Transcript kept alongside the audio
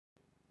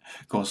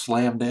Gonna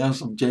slam down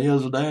some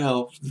jazz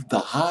now. The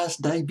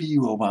highest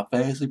debut on my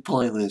fancy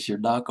playlist. You're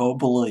not gonna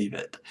believe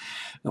it.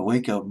 The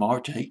week of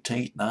March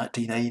 18th,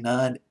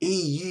 1989,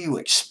 EU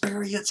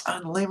Experience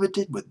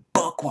Unlimited with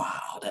Buck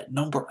Wild at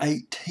number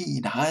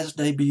 18. Highest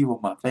debut on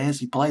my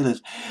fancy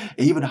playlist.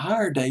 Even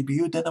higher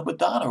debut than the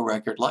Madonna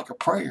record, Like a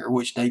Prayer,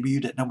 which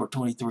debuted at number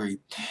 23.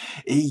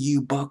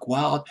 EU Buck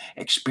Wild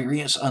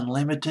Experience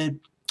Unlimited.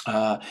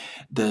 Uh,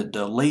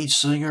 the lead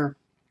singer,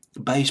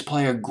 bass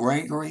player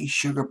Gregory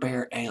Sugar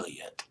Bear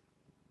Elliott.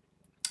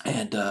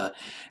 And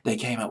they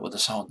came up with the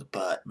song The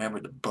Butt. Remember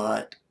The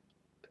Butt?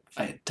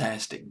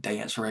 Fantastic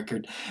dance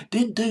record.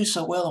 Didn't do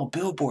so well on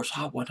Billboard's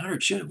Hot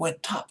 100. Should have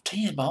went top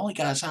 10, but only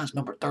got as high as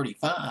number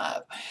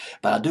 35.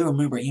 But I do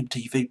remember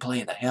MTV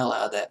playing the hell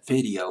out of that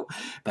video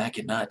back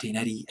in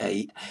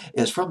 1988.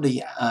 It's from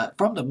the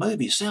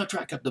movie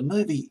soundtrack of the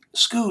movie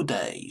School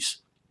Days.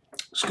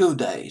 School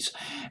Days,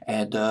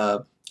 and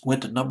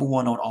went to number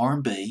one on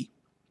R&B.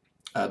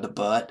 The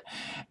Butt,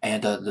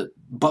 and the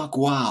Buck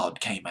Wild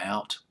came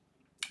out.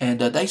 And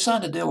they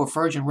signed a deal with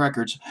Virgin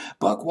Records.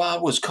 Buck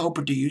Wild was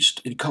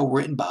co-produced and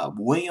co-written by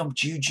William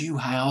Juju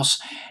House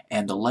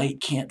and the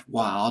late Kent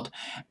Wild.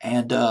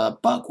 And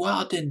Buck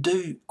Wild didn't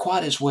do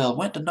quite as well.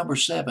 Went to number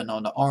 7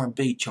 on the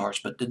R&B charts,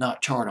 but did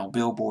not chart on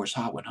Billboard's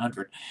Hot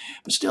 100.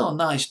 But still a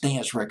nice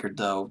dance record,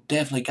 though.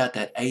 Definitely got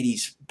that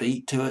 80s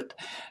beat to it,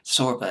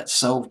 sort of that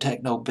soul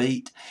techno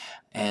beat.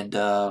 And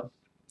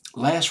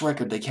last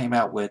record they came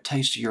out with,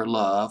 Taste of Your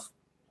Love.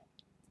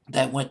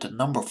 That went to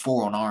number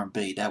 4 on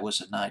R&B. That was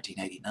in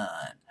 1989.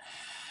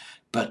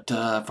 But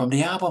from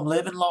the album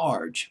Living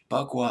Large,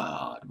 Buck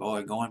Wild.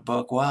 Boy, going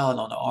Buck Wild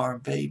on the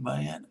R&B,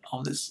 man,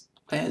 on this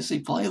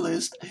fantasy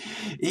playlist.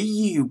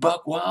 EU,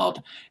 Buck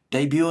Wild,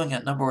 debuting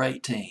at number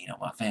 18 on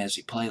my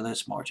fantasy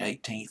playlist, March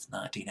 18th,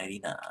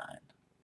 1989.